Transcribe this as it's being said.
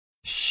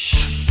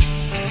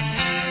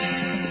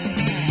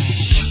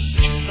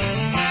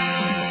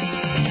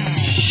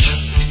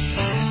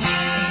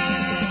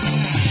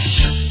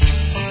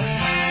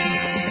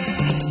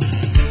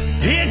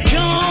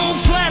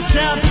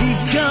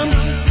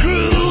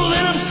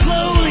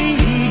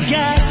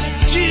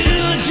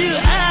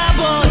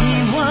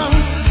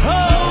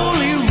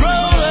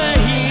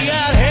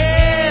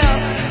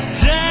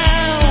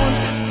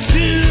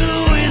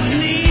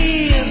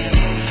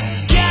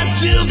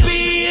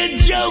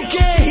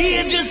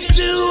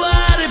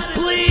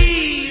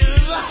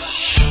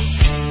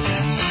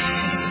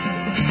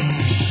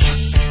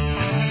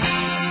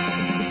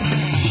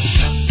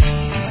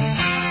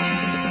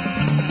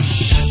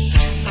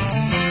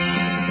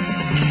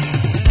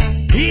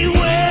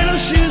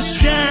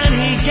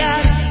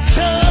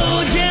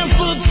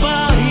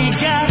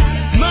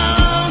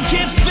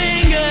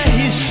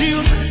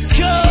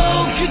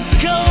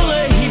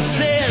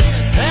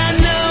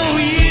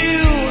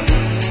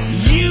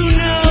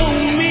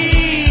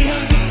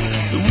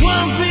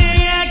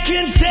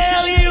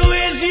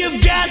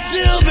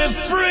be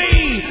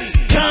free.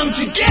 Come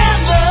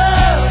together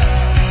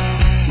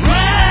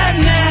right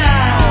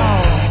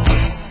now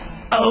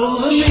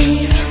over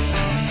me.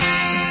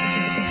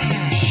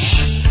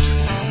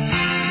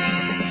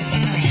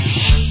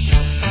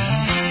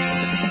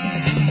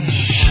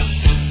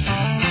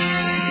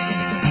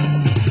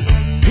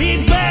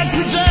 He back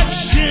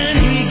production,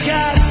 he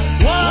got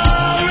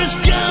walrus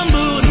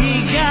gumbo, he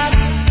got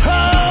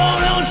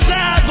hold on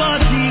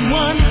sideboards, he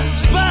won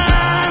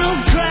spinal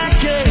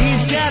cracker,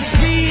 he's got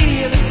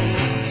feet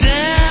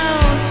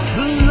down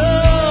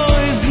below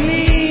his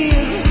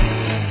knees.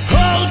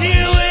 Hold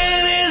you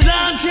in his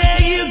armchair,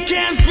 you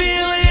can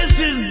feel his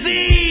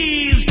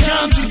disease.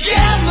 Come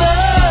together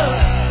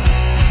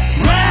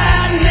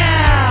right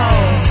now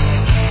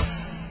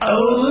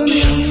over me.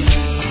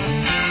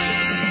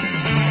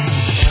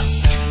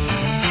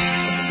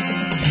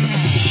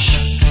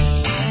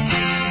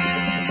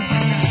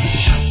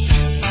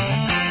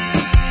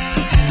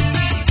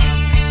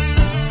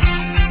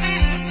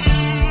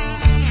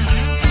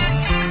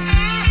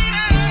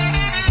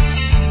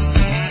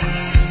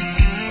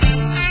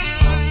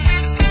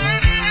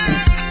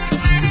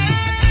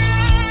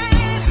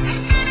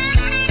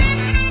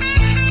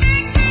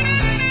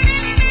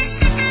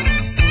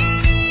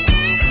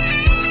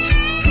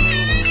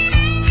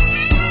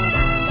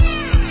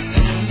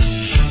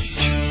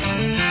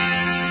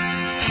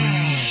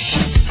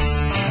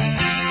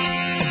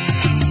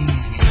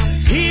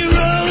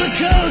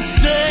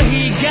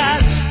 He got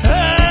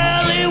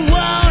early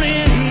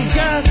warning, he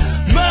got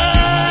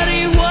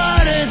muddy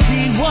waters,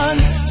 he won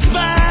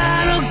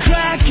spinal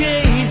cracker,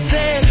 he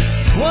said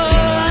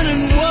 1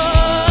 and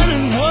 1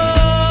 and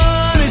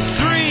 1 is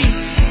 3.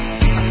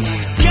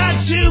 Got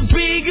to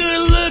be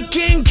good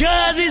looking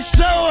 'cause it's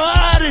so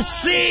hard to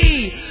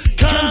see.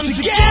 Come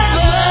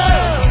together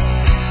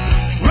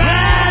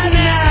right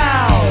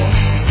now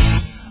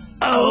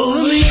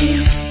over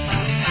me.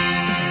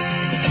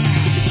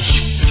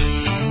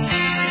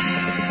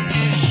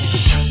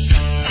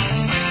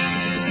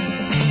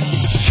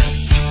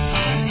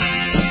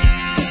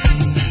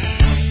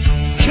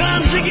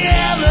 Come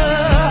together,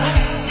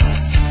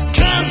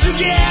 come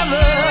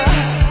together.